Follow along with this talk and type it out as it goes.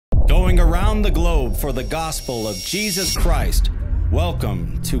going around the globe for the gospel of Jesus Christ.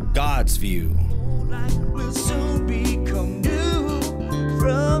 Welcome to God's View. Life will soon become new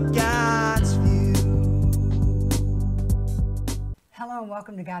from God's view. Hello and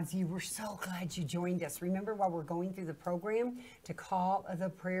welcome to God's View. We're so glad you joined us. Remember, while we're going through the program, to call the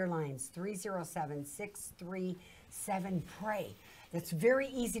prayer lines, 307-637-PRAY. That's very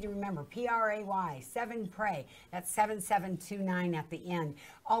easy to remember, P-R-A-Y, 7-PRAY. That's 7729 at the end.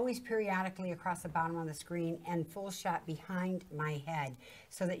 Always periodically across the bottom of the screen and full shot behind my head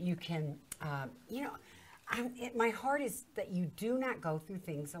so that you can, my heart is that you do not go through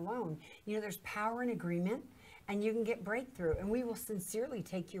things alone. You know, there's power in agreement and you can get breakthrough. And we will sincerely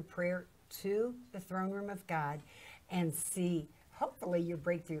take your prayer to the throne room of God and see, hopefully, your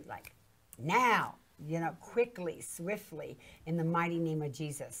breakthrough like now. Quickly, swiftly, in the mighty name of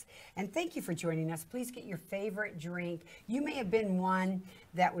Jesus. And thank you for joining us. Please get your favorite drink. You may have been one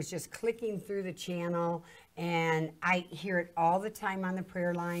that was just clicking through the channel, and I hear it all the time on the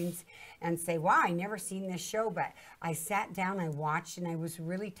prayer lines and say, wow, I never seen this show, but I sat down, I watched, and I was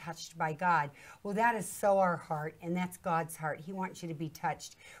really touched by God. Well, that is so our heart, and that's God's heart. He wants you to be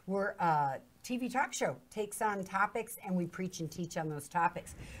touched. We're TV talk show, takes on topics, and we preach and teach on those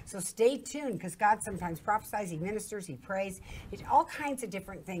topics. So stay tuned, because God sometimes prophesies, He ministers, He prays, all kinds of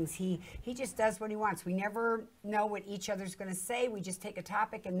different things. He just does what He wants. We never know what each other's going to say. We just take a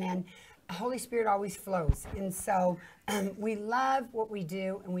topic, and then the Holy Spirit always flows. And so we love what we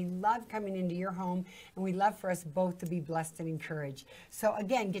do, and we love coming into your home, and we love for us both to be blessed and encouraged. So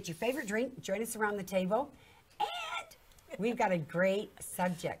again, get your favorite drink, join us around the table, and we've got a great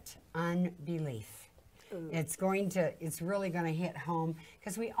subject, unbelief. It's really going to hit home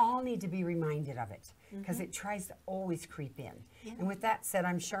because we all need to be reminded of it because it tries to always creep in. Yeah. And with that said,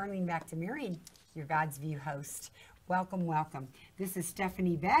 I'm Charlene back to Marion, your God's View host. Welcome, welcome. This is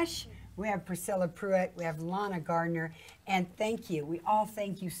Stephanie Besh. We have Priscilla Pruitt. We have Lana Gardner. And thank you. We all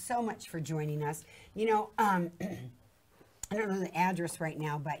thank you so much for joining us. I don't know the address right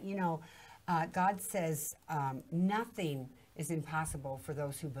now, but God says nothing is impossible for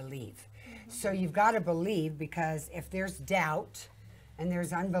those who believe. So you've got to believe, because if there's doubt and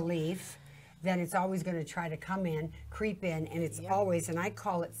there's unbelief, then it's always going to try to come in, creep in, and it's always, and I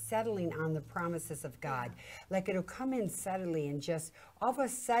call it settling on the promises of God. Like it'll come in subtly, and just all of a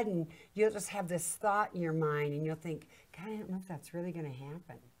sudden you'll just have this thought in your mind and you'll think, God, I don't know if that's really going to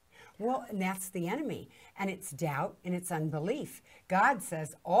happen. Well, and that's the enemy, and it's doubt and it's unbelief. God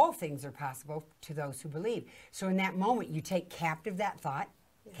says all things are possible to those who believe. So in that moment, you take captive that thought,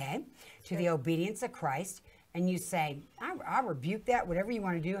 okay, to the obedience of Christ, and you say, I rebuke that, whatever you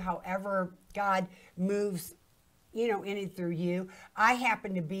want to do, however God moves, in and through you. I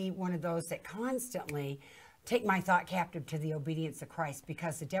happen to be one of those that constantly take my thought captive to the obedience of Christ,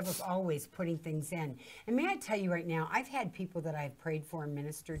 because the devil's always putting things in. And may I tell you right now, I've had people that I've prayed for and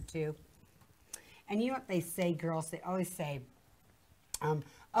ministered to, and you know what they say, girls? They always say,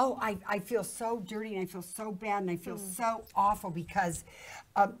 oh, I feel so dirty, and I feel so bad, and I feel so awful because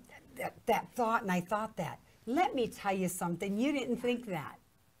that thought, and I thought that. Let me tell you something. You didn't think that.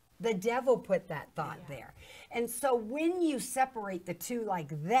 The devil put that thought there. And so when you separate the two like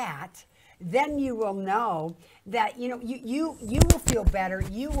that, then you will know that, you will feel better.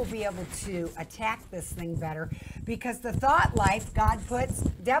 You will be able to attack this thing better, because the thought life God puts,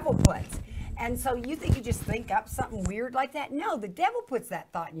 devil puts. And so you think you just think up something weird like that? No, the devil puts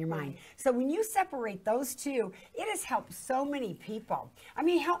that thought in your mind. So when you separate those two, it has helped so many people. I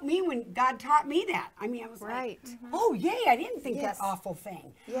mean, it helped me when God taught me that. I mean, I was like, oh, yay, I didn't think that awful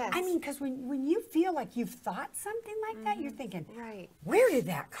thing. Yes. I mean, because when you feel like you've thought something like that, you're thinking, where did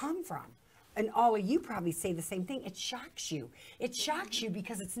that come from? And all of you probably say the same thing. It shocks you. It shocks you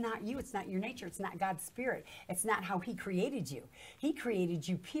because it's not you. It's not your nature. It's not God's spirit. It's not how He created you. He created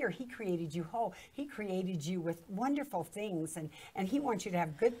you pure. He created you whole. He created you with wonderful things. And He wants you to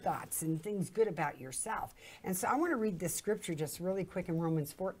have good thoughts and things good about yourself. And so I want to read this scripture just really quick in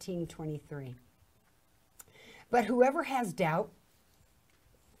Romans 14:23. But whoever has doubt,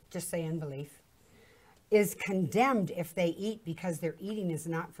 just say unbelief, is condemned if they eat, because their eating is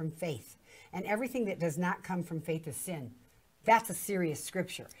not from faith. And everything that does not come from faith is sin. That's a serious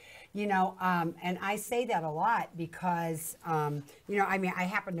scripture, and I say that a lot because, I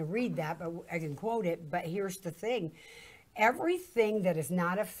happen to read that, but I can quote it. But here's the thing. Everything that is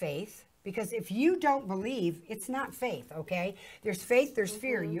not of faith, because if you don't believe, it's not faith, okay? There's faith, there's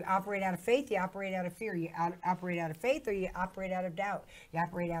fear. You operate out of faith, you operate out of fear. You operate out of faith, or you operate out of doubt. You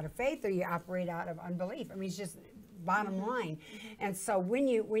operate out of faith, or you operate out of unbelief. I mean, it's just bottom line. And so when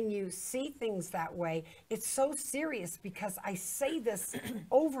you see things that way, it's so serious, because I say this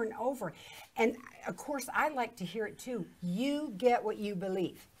over and over. And of course, I like to hear it too. You get what you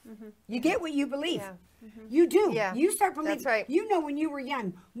believe. You get what you believe. Yeah. You do. Yeah, You start believing. that's right. You know, when you were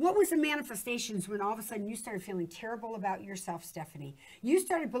young, what was the manifestations when all of a sudden you started feeling terrible about yourself, Stephanie? You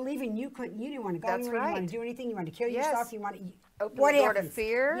started believing you didn't want to go That's anywhere, you right. want to do anything, you want to kill Yes. yourself, you want to... Open what the door happens? to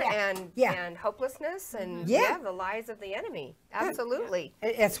fear Yeah. and Yeah. and hopelessness and Yeah. the lies of the enemy. Absolutely.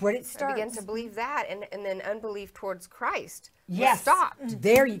 That's what it I starts. began to believe that, and then unbelief towards Christ was Yes. stopped.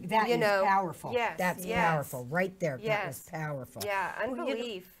 There, that You is know, powerful. yes, That's yes. powerful. Right there. That was Yes. powerful. Yeah,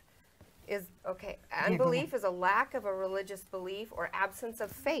 unbelief is okay. Unbelief is a lack of a religious belief or absence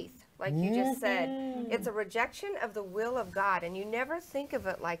of faith, like you just said. It's a rejection of the will of God, and you never think of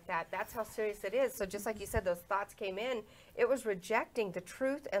it like that. That's how serious it is. So just like you said, those thoughts came in. It was rejecting the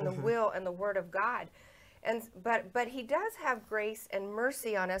truth and the will and the word of God. And but he does have grace and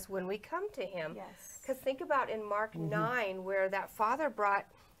mercy on us when we come to him. Yes. Because think about in Mark 9, where that father brought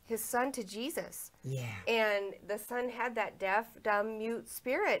his son to Jesus. Yeah. And the son had that deaf, dumb, mute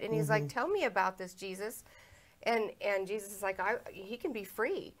spirit. And he's like, tell me about this, Jesus. And Jesus is like, he can be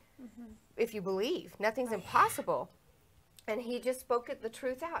free if you believe. Nothing's impossible. And he just spoke the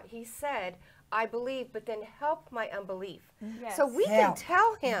truth out. He said, I believe, but then help my unbelief. Yes. So we Help. can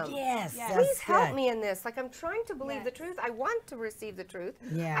tell him, Yes. Yes. please that's help good. me in this. Like, I'm trying to believe the Yes. truth. I want to receive the truth.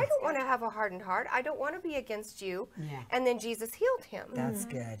 Yeah. I don't want to have a hardened heart. I don't want to be against you. Yeah. And then Jesus healed him. That's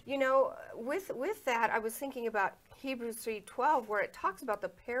good. You know, with that, I was thinking about Hebrews 3:12, where it talks about the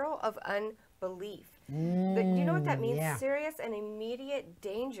peril of unbelief. Do you know what that means? yeah. Serious and immediate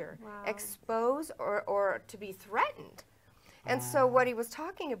danger, Wow. exposed or to be threatened. And so what he was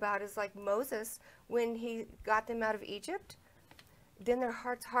talking about is like Moses, when he got them out of Egypt, then their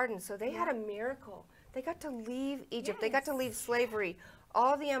hearts hardened. So they had a miracle. They got to leave Egypt. They got to leave slavery,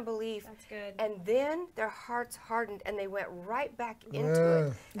 all the unbelief. That's good. And then their hearts hardened and they went right back into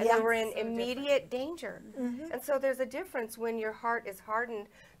it. And they were in immediate danger. And so there's a difference when your heart is hardened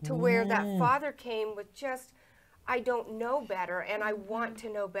to where that father came with just, I don't know better and I want to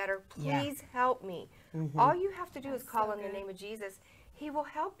know better. Yeah. Please help me. All you have to do is call on the name of Jesus. He will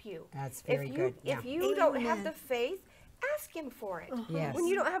help you. That's very good. If Yeah. you don't have the faith, ask him for it. Yes. When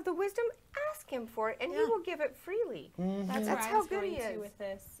you don't have the wisdom, ask him for it, and he will give it freely. That's That's where I how was good going he to is. with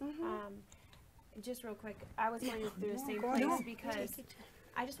this. Just real quick, I was going through the same go place ahead. because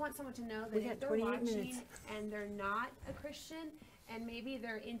I just want someone to know We that got if they're 28 watching minutes. and they're not a Christian, and maybe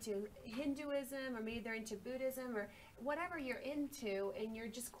they're into Hinduism or maybe they're into Buddhism or whatever you're into, and you're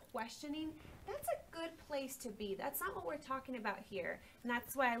just questioning, that's a good place to be. That's not what we're talking about here. And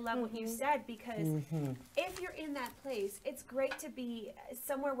that's why I love what you said, because if you're in that place, it's great to be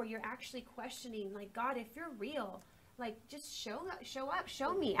somewhere where you're actually questioning, like, God, if you're real, like, just show up,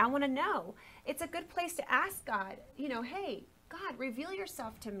 show me. I want to know. It's a good place to ask God, you know, hey, God, reveal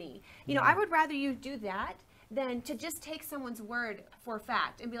yourself to me. You know, I would rather you do that than to just take someone's word for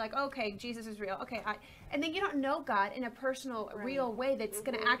fact and be like, okay, Jesus is real. Okay, and then you don't know God in a personal, real way that's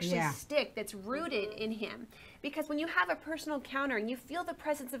going to actually Yeah. stick, that's rooted in him. Because when you have a personal encounter and you feel the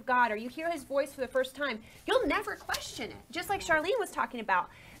presence of God or you hear his voice for the first time, you'll never question it, just like Charlene was talking about.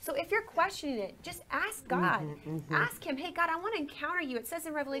 So if you're questioning it, just ask God. Ask him, hey, God, I want to encounter you. It says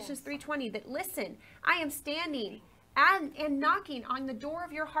in Revelations 3:20 that, listen, I am standing and knocking on the door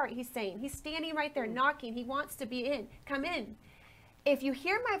of your heart, he's saying. He's standing right there knocking. He wants to be in. Come in. If you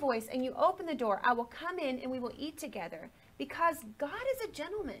hear my voice and you open the door, I will come in and we will eat together. Because God is a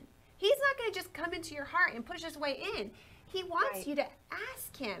gentleman. He's not going to just come into your heart and push his way in. He wants you to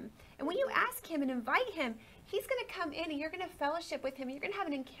ask him. And when you ask him and invite him, he's going to come in and you're going to fellowship with him. You're going to have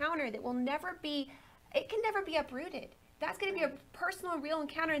an encounter that will never be, it can never be uprooted. That's going to be a personal, real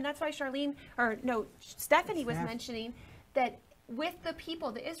encounter. And that's why Stephanie was mentioning that with the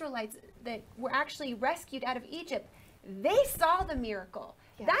people, the Israelites that were actually rescued out of Egypt, they saw the miracle.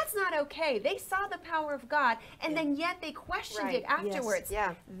 Yes. That's not okay. They saw the power of God, and then yet they questioned it afterwards. Yes.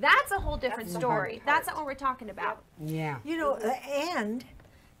 Yeah. That's a whole different story. That's not what we're talking about. Yeah. You know, and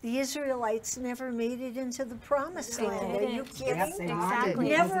the Israelites never made it into the promised land. Are you kidding? Yes, they Exactly.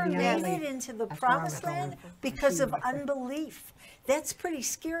 did. Never Because of the made unbelief. it into the That's where I was promised going. land because of unbelief. That's pretty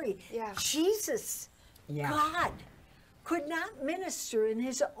scary. Yeah. Jesus, Yeah. God, could not minister in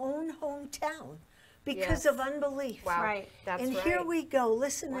his own hometown because Yes. of unbelief. Wow. Right. That's And right. here we go.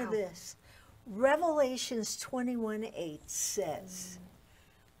 Listen Wow. to this. Revelations 21:8 says,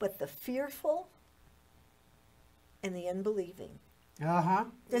 but the fearful and the unbelieving. Uh-huh.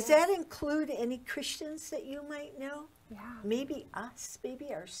 Does that include any Christians that you might know? Yeah. Maybe us,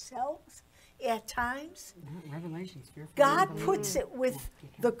 maybe ourselves. at times, Revelation's fearful. God puts it with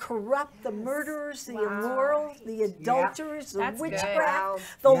the corrupt, the murderers, the immoral, the adulterers, the That's good. witchcraft, Wow.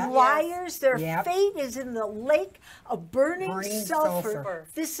 the Yep. liars. Their Yep. fate is in the lake of burning sulfur. sulfur.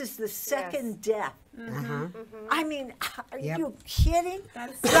 This is the second death. Uh-huh. I mean, are Yep. you kidding?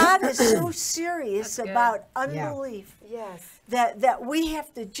 That's- God is so serious That's good. about unbelief Yes. that we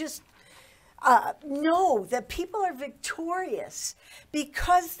have to just know that people are victorious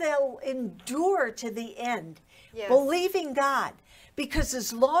because they'll endure to the end, Yes. believing God. Because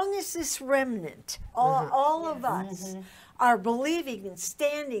as long as this remnant, all of us, are believing and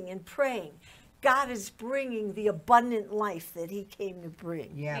standing and praying, God is bringing the abundant life that He came to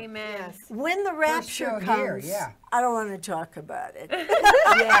bring. Yeah. Amen. Yes. When the rapture show comes, here, yeah. I don't want to talk about it.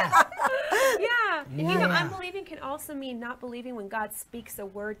 Yeah. Yeah. You know, Yeah. unbelieving can also mean not believing when God speaks a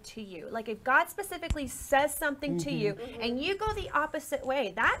word to you. Like if God specifically says something to you and you go the opposite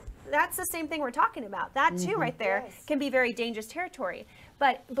way, that's the same thing we're talking about. That too right there Yes. can be very dangerous territory.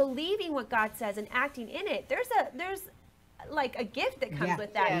 But believing what God says and acting in it, there's like a gift that comes Yeah.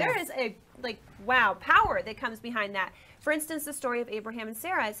 with that. Yes. There is a power that comes behind that. For instance, the story of Abraham and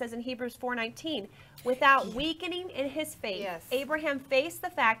Sarah, it says in Hebrews 4:19, without weakening in his faith, Yes. Abraham faced the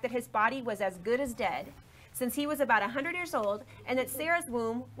fact that his body was as good as dead, since he was about 100 years old, and that Sarah's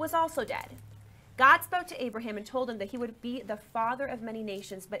womb was also dead. God spoke to Abraham and told him that he would be the father of many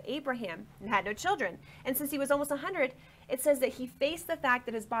nations, but Abraham had no children. And since he was almost 100, it says that he faced the fact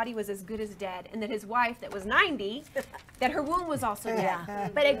that his body was as good as dead, and that his wife, that was 90, that her womb was also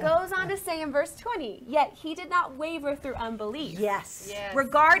dead. But it goes on to say in verse 20, yet he did not waver through unbelief Yes. Yes.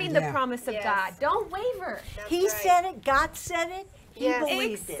 regarding the Yeah. promise of Yes. God. Don't waver. That's He right. said it, God said it, he Yes.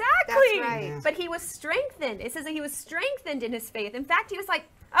 believed it. Exactly. That's right. But he was strengthened. It says that he was strengthened in his faith. In fact, he was like,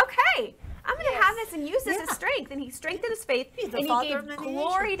 okay, I'm going to Yes. have this and use this Yeah. as strength. And he strengthened his faith, He's the and he father gave of many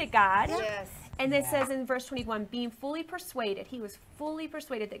glory to God. Yes. And it says in verse 21, being fully persuaded, he was fully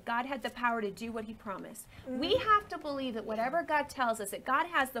persuaded that God had the power to do what he promised. We have to believe that whatever God tells us, that God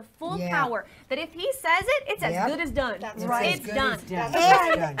has the full Yeah. power, that if he says it, it's as Yep. good as done. That's It's right. as It's good done. as done. That's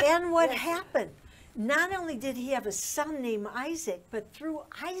It's And, done. and what happened? Not only did he have a son named Isaac, but through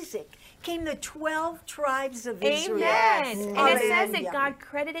Isaac came the 12 tribes of Israel. Amen. And it says that Hallelujah. God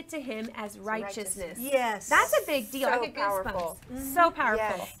credited to him as righteousness. Yes. That's a big deal. I So get goosebumps. powerful. So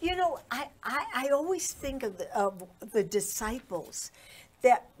powerful. Yes. You know, I always think of the disciples,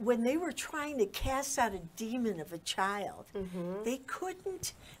 that when they were trying to cast out a demon of a child, they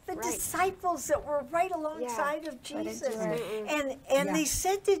couldn't. The Right. disciples that were right alongside of Jesus, and they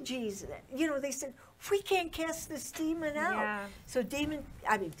said to Jesus, you know, they said, we can't cast this demon out. Yeah. So Jesus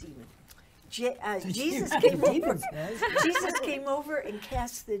came over. Jesus does. Jesus came over and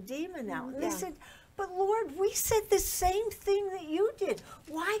cast the demon out. And they Yeah. said, but Lord, we said the same thing that you did.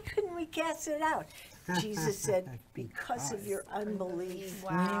 Why couldn't we cast it out? Jesus said, because of your unbelief.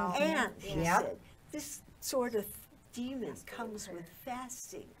 Wow. And he Yep. said, this sort of demon comes with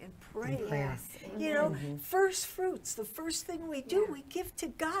fasting and prayer. prayer. You know, first fruits, the first thing we do, we give to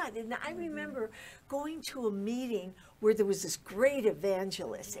God. And I remember going to a meeting where there was this great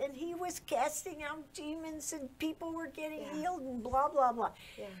evangelist, and he was casting out demons, and people were getting healed, and blah, blah, blah.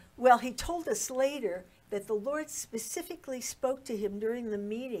 Yeah. Well, he told us later that the Lord specifically spoke to him during the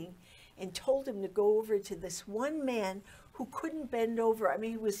meeting and told him to go over to this one man who couldn't bend over. I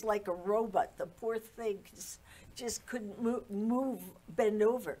mean, he was like a robot. The poor thing just couldn't bend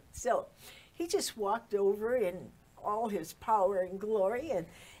over. So he just walked over in all his power and glory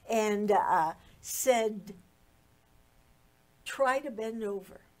and said, try to bend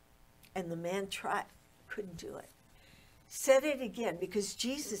over. And the man tried, couldn't do it. Said it again, because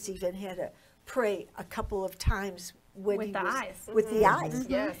Jesus even had to pray a couple of times when With he the was eyes. with the eyes.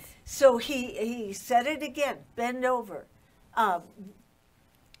 Yes. So he said it again, bend over.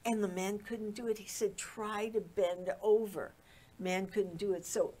 And the man couldn't do it. He said, try to bend over. Man couldn't do it.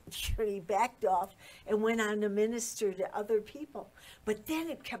 So he backed off and went on to minister to other people. But then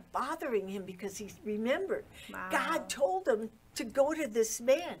it kept bothering him because he remembered Wow. God told him to go to this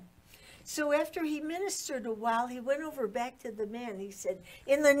man. So after he ministered a while, he went over back to the man. He said,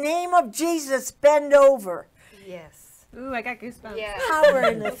 in the name of Jesus, bend over. Yes. Ooh, I got goosebumps. Yeah. Power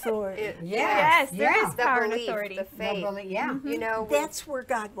and authority. Yes, there is The power and belief, authority. the faith. Yeah. You know, That's where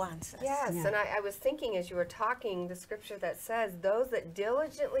God wants us. yes, Yeah. and I was thinking as you were talking, the scripture that says, those that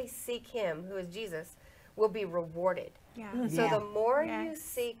diligently seek him, who is Jesus, will be rewarded. Yeah. So Yeah. the more you Yes.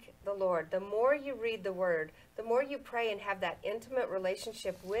 seek the Lord, the more you read the word, the more you pray and have that intimate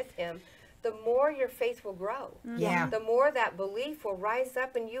relationship with him, the more your faith will grow. Yeah. The more that belief will rise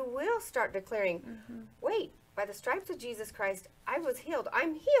up, and you will start declaring, wait, by the stripes of Jesus Christ, I was healed.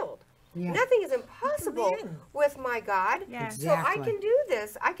 I'm healed. Yeah. Nothing is impossible Amen. with my God. Yes. So I Exactly. can do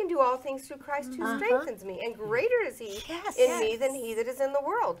this. I can do all things through Christ who strengthens me. And greater is he Yes. in me than he that is in the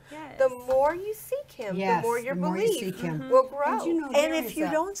world. Yes. The more you seek him, Yes, the more your the more you belief seek him. will grow. And you know, And there if is you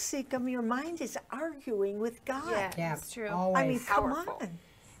a- don't seek him, your mind is arguing with God. Yeah. yeah, That's true. Always. I mean, come Powerful. on.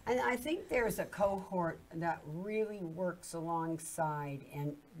 And I think there's a cohort that really works alongside,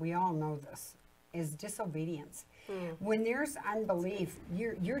 and we all know this, is disobedience. When there's unbelief,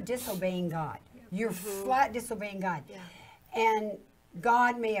 you're disobeying God. You're flat disobeying God. And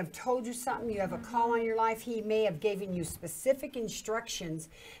God may have told you something, you have a call on your life, he may have given you specific instructions,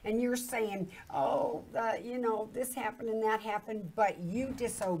 and you're saying, oh, you know, this happened and that happened, but you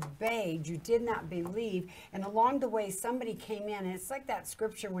disobeyed, you did not believe, and along the way somebody came in, and it's like that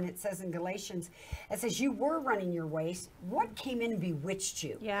scripture when it says in Galatians, it says you were running your race, what came in and bewitched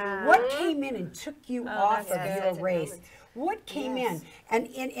you? Yeah. What came in and took you off that's of good. your That's a race? moment. What came Yes. in? And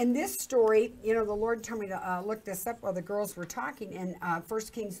in this story, you know, the Lord told me to look this up while the girls were talking in 1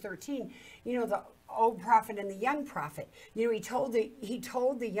 Kings 13. You know, the old prophet and the young prophet. You know, he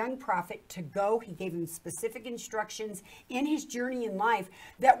told the young prophet to go. He gave him specific instructions in his journey in life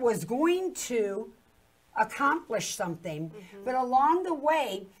that was going to accomplish something. But along the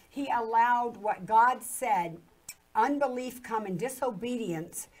way, he allowed what God said, unbelief come and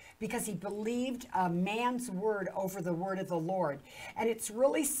disobedience, because he believed a man's word over the word of the Lord. And it's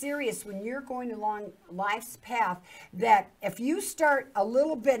really serious when you're going along life's path that if you start a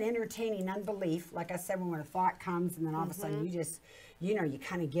little bit entertaining unbelief, like I said, when a thought comes and then all of a sudden you just, you know, you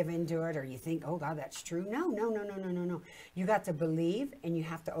kind of give into it, or you think, oh God, that's true. No. You got to believe and you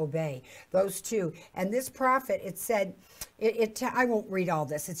have to obey. Those two. And this prophet, it said, I won't read all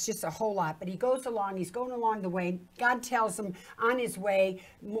this. It's just a whole lot. But he goes along. He's going along the way. God tells him on his way,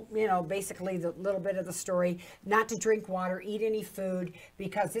 you know, basically the little bit of the story, not to drink water, eat any food,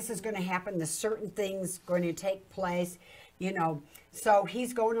 because this is going to happen. There's certain things going to take place, you know. So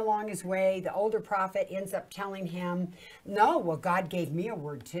he's going along his way. The older prophet ends up telling him, no, well, God gave me a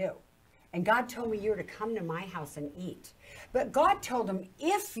word too. And God told me you're to come to my house and eat. But God told him,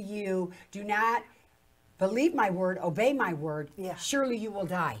 if you do not believe my word, obey my word, Yeah. surely you will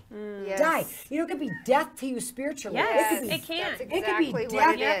die. Yes. Die. You know, it could be death to you spiritually. Yes, it could be, it can. That's it could be exactly death.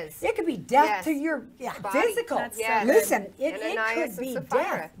 what it is. It could be death Yes. to your Body. physical. That's so Yes. good. Listen, it Ananias could and be Sapphira.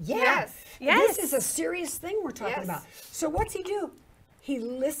 death. Yeah. Yes. Yes. This is a serious thing we're talking Yes. about. So what's he do? He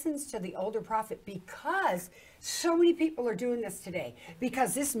listens to the older prophet, because so many people are doing this today,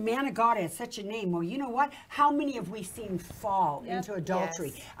 because this man of God has such a name. Well, you know what? How many have we seen fall into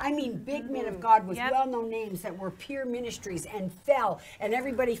adultery? Yes. I mean, big men of God with Yep. well-known names that were peer ministries and fell, and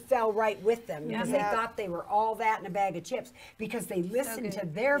everybody fell right with them because they Yep. thought they were all that in a bag of chips, because they listened to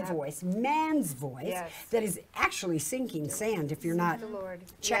their Yep. voice, man's voice, Yes. that is actually sinking sand if you're not the Lord.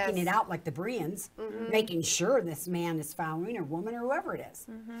 checking Yes. it out like the Bereans, making sure this man is following, or woman, or whoever it is.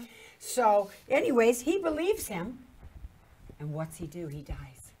 So anyways, he believes him, and what's he do? He dies.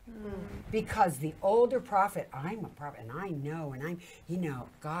 Because the older prophet, I'm a prophet, and I know, and I'm, you know,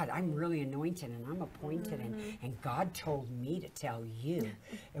 God, I'm really anointed, and I'm appointed, and God told me to tell you.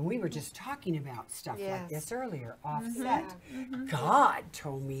 And we were just talking about stuff like Yes. this earlier, offset. God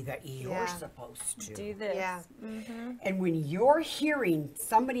told me that you're Yeah. supposed to. Do this. Yeah. And when you're hearing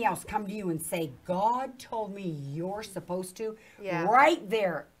somebody else come to you and say, God told me you're supposed to, Yeah. right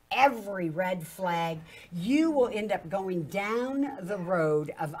there, every red flag, you will end up going down the road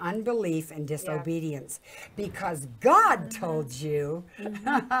of unbelief and disobedience, because God told you,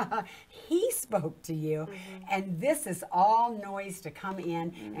 he spoke to you, and this is all noise to come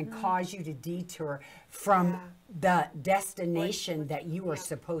in and cause you to detour from the destination that you are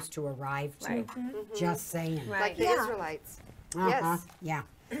supposed to arrive to. Right. Just saying. Right. Like the Yeah. Israelites. Uh-huh. Yes. Yeah.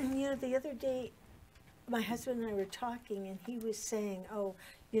 You know, the other day, my husband and I were talking, and he was saying, oh,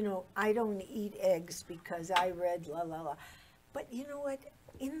 you know, I don't eat eggs because I read la la la. But you know what?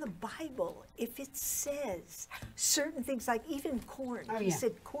 In the Bible, if it says certain things, like even corn, Oh, he yeah.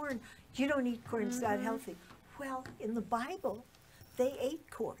 said, corn, you don't eat corn, it's not healthy. Well, in the Bible, they ate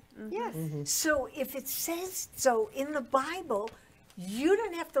corn. Yes. So if it says so in the Bible, you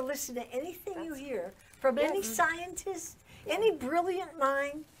don't have to listen to anything you hear from any scientist, any brilliant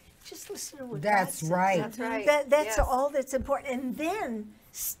mind. Just listen to what That's God says. right. That's right. That's Yes. all that's important. And then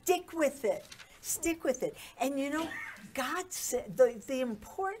stick with it. Stick with it. And you know, God said the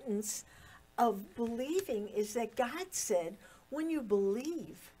importance of believing is that God said, when you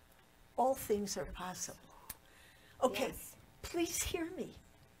believe, all things are possible. Okay, Yes. please hear me.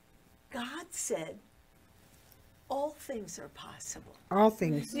 God said, all things are possible. All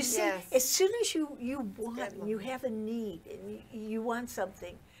things. You see, Yes. as soon as you want Good, and you have a need and you want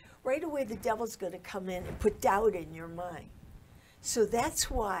something, right away the devil's going to come in and put doubt in your mind. So that's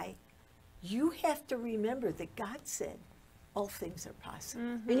why you have to remember that God said all things are possible.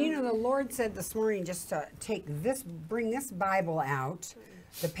 And you know, the Lord said this morning just to bring this Bible out,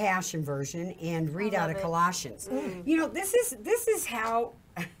 the Passion Version, and read out of Colossians. You know, this is how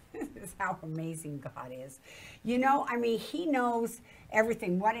this is how amazing God is. You know, I mean, He knows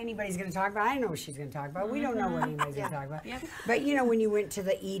everything, what anybody's going to talk about. I know what she's going to talk about. We don't know what anybody's going to talk about. But, you know, when you went to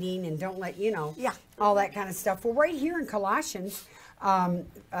the eating and don't let, you know, all that kind of stuff. Well, right here in Colossians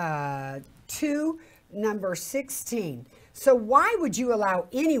 2, number 16. So why would you allow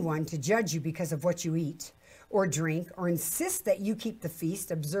anyone to judge you because of what you eat or drink, or insist that you keep the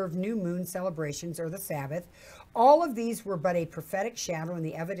feast, observe new moon celebrations, or the Sabbath? All of these were but a prophetic shadow and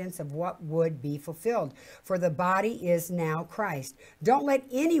the evidence of what would be fulfilled. For the body is now Christ. Don't let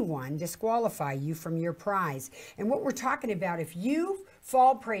anyone disqualify you from your prize. And what we're talking about, if you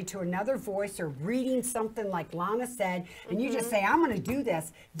fall prey to another voice or reading something like Lana said, and you just say, I'm going to do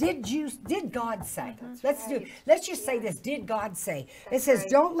this. Did God say? Let's just say this. Did God say? It says,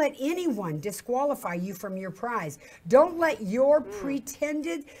 don't let anyone disqualify you from your prize. Don't let your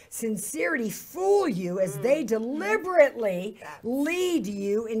pretended sincerity fool you as they deliberately lead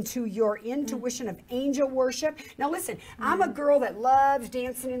you into your intuition of angel worship. Now listen, I'm a girl that loves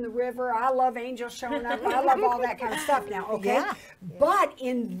dancing in the river. I love angels showing up. I love all that kind of stuff now, okay? But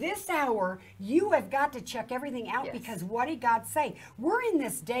in this hour, you have got to check everything out, because what did God say? We're in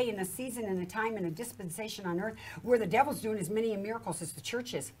this day and a season and a time and a dispensation on earth where the devil's doing as many miracles as the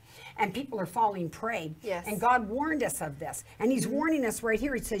church is, and people are falling prey. And God warned us of this, and He's warning us right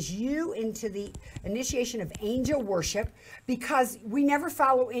here. He says, you into the initiation of angel worship, because we never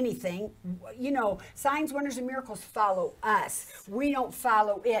follow anything. You know, signs, wonders, and miracles follow us. We don't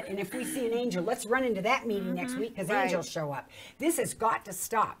follow it. And if we see an angel, let's run into that meeting next week, because angels show up. This has got to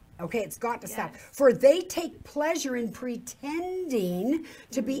stop. Okay, it's got to stop. For they take pleasure in pretending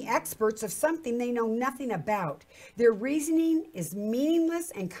to be experts of something they know nothing about. Their reasoning is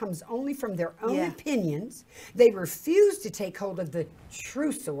meaningless and comes only from their own opinions. They refuse to take hold of the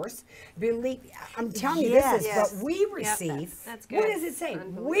true source. I'm telling you, this is what we receive. That's good. What does it say?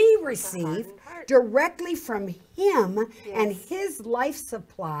 We receive directly from Him and His life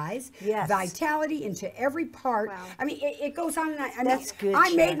supplies vitality into every part. I mean, it goes on and on. I That's good,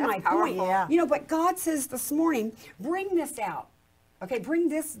 I made Sharon. my point. You know, but God says this morning, bring this out. Okay, bring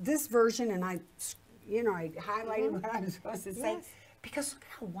this version, and I highlighted what I was supposed to say, because look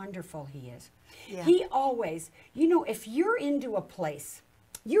how wonderful He is. He always, you know, if you're into a place,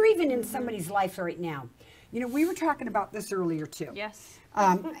 you're even in somebody's life right now. You know, we were talking about this earlier too.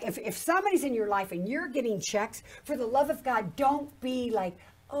 If somebody's in your life and you're getting checks, for the love of God, don't be like,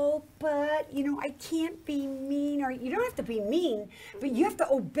 oh, but, you know, I can't be mean. Or you don't have to be mean, but you have to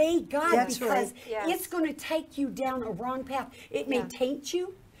obey God, because it's going to take you down a wrong path. It may taint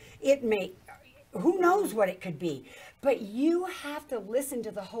you. It may, who knows what it could be. But you have to listen to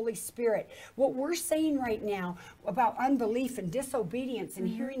the Holy Spirit. What we're saying right now about unbelief and disobedience and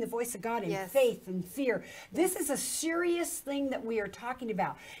hearing the voice of God and faith and fear, this is a serious thing that we are talking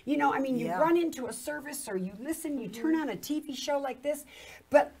about. You know, I mean, you run into a service or you listen, you turn on a TV show like this,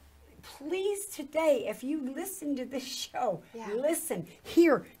 but please today, if you listen to this show, listen,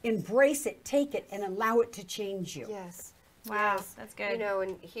 hear, embrace it, take it, and allow it to change you. Wow, that's good. You know,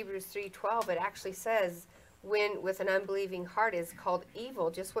 in Hebrews 3:12, it actually says, when with an unbelieving heart is called evil,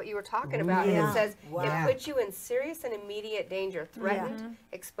 just what you were talking about. And it says, it puts you in serious and immediate danger, threatened,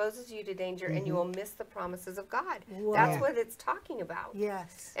 exposes you to danger, and you will miss the promises of God. That's what it's talking about.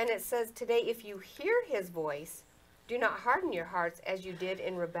 And it says today, if you hear His voice, do not harden your hearts as you did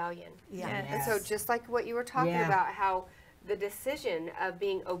in rebellion. And so just like what you were talking about, how the decision of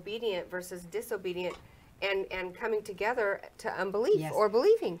being obedient versus disobedient and coming together to unbelief or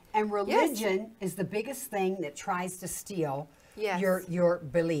believing. And religion is the biggest thing that tries to steal your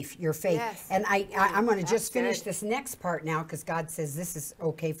belief, your faith. And I'm going to just finish this next part now, because God says this is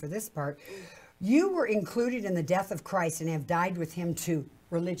okay for this part. You were included in the death of Christ and have died with Him to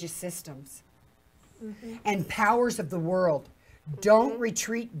religious systems and powers of the world. Don't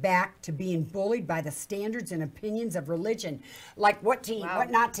retreat back to being bullied by the standards and opinions of religion, like what to eat,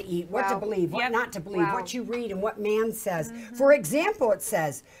 what not to eat, what to believe, what not to believe, what you read and what man says. For example, it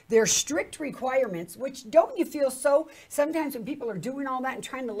says there are strict requirements, which don't you feel so sometimes when people are doing all that and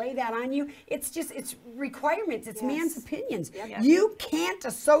trying to lay that on you, it's requirements, it's man's opinions. You can't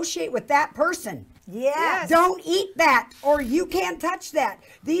associate with that person. Yes. Don't eat that, or you can't touch that.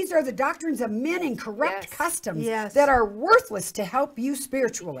 These are the doctrines of men and corrupt Yes. customs Yes. that are worthless to help you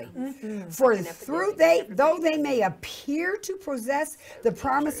spiritually. For though they may appear to possess the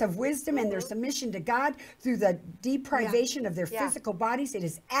promise of wisdom and their submission to God through the deprivation of their physical bodies, it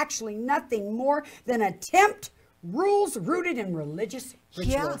is actually nothing more than attempt rules rooted in religious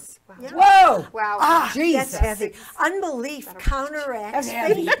rituals. Yeah. Whoa! Wow. Ah, Jesus. that's heavy. Unbelief counteracts That's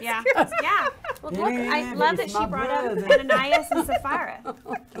heavy. faith. Yeah. Yeah. Well, look, I love that she brought up Ananias and Sapphira.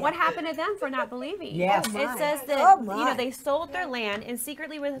 What happened to them for not believing? Yes. It says that Oh, my. they sold their land and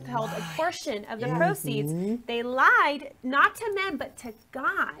secretly withheld a portion of the proceeds. They lied not to men but to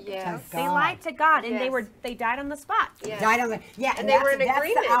God. Yes. They lied to God, and Yes. they died on the spot. Yes. Died on the And they were in that's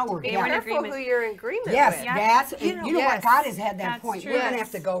agreement. the hour. Be They were in careful agreement. who you're in agreement Yes, with. Yeah. that's you know what, Yes. God has had that That's point. true. We're gonna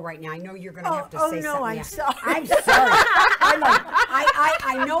Yes. have to go right now. I know you're gonna have to Oh, say no, something. I'm Yeah. sorry. I'm sorry.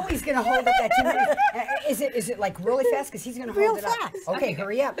 I know he's gonna hold up that 2 minutes. Is it like really fast? Because he's gonna Real hold it up. fast. Okay,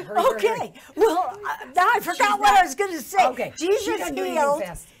 hurry up. Hurry, Okay. hurry. Well, now I forgot what I was going to say. Okay. She Jesus doesn't do anything healed,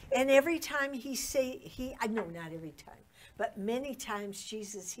 fast. and every time I know not every time, but many times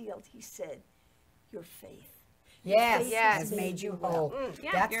Jesus healed. He said, "Your faith." Yes, Yes. has made you whole.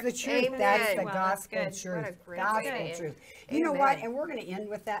 Yeah, That's you're- the truth. Amen. That's the Well, that's gospel good. truth. What a great Gospel saying. truth. You know what? Amen. And we're going to end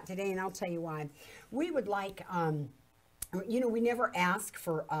with that today, and I'll tell you why. We would like, we never ask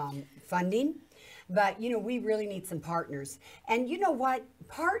for funding. But, we really need some partners. And you know what?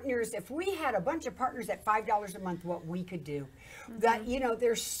 Partners, if we had a bunch of partners at $5 a month, what we could do. That,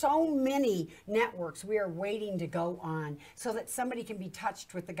 there's so many networks we are waiting to go on so that somebody can be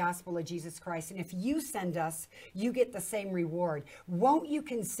touched with the gospel of Jesus Christ. And if you send us, you get the same reward. Won't you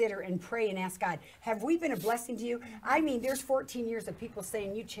consider and pray and ask God, have we been a blessing to you? I mean, there's 14 years of people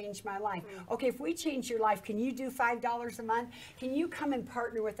saying, you changed my life. Okay, if we change your life, can you do $5 a month? Can you come and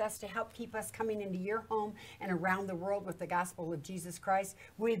partner with us to help keep us coming into your home and around the world with the gospel of Jesus Christ?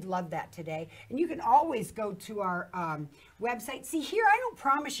 We'd love that today. And you can always go to our website. See, here I don't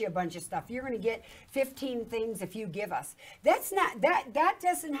promise you a bunch of stuff. You're going to get 15 things if you give us. That's not that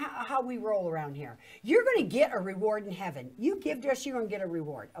doesn't how we roll around here. You're going to get a reward in heaven. You give to us, you're going to get a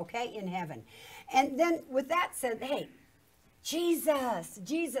reward, okay, in heaven. And then with that said, hey,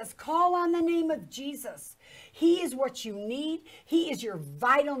 Jesus, call on the name of Jesus. He is what you need. He is your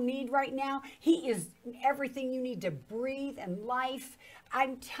vital need right now. He is everything you need to breathe and life.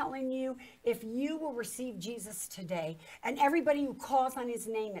 I'm telling you, if you will receive Jesus today, and everybody who calls on his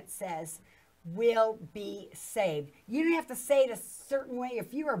name, it says, will be saved. You don't have to say it a certain way.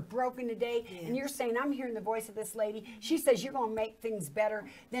 If you are broken today and you're saying, I'm hearing the voice of this lady, she says you're going to make things better,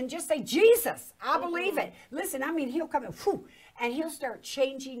 then just say, Jesus, I believe it. Listen, he'll come and he'll start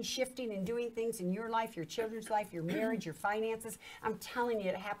changing, shifting, and doing things in your life, your children's life, your marriage, your finances. I'm telling you,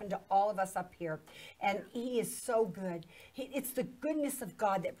 it happened to all of us up here. And he is so good. It's the goodness of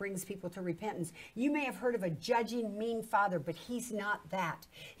God that brings people to repentance. You may have heard of a judging, mean father, but he's not that.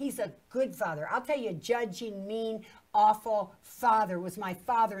 He's a good father. I'll tell you, a judging, mean, awful father was my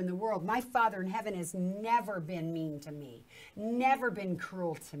father in the world. My Father in heaven has never been mean to me, never been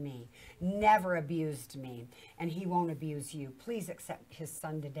cruel to me, never abused me, and he won't abuse you. Please accept his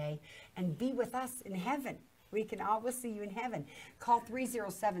son today and be with us in heaven. We can always see you in heaven. Call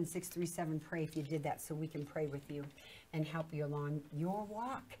 307-637-PRAY if you did that so we can pray with you and help you along your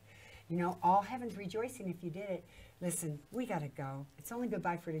walk. All heaven's rejoicing if you did it. Listen, we got to go. It's only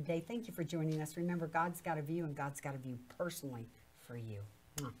goodbye for today. Thank you for joining us. Remember, God's got a view, and God's got a view personally for you.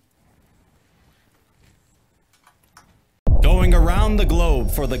 Going around the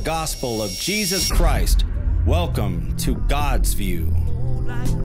globe for the gospel of Jesus Christ. Welcome to God's View.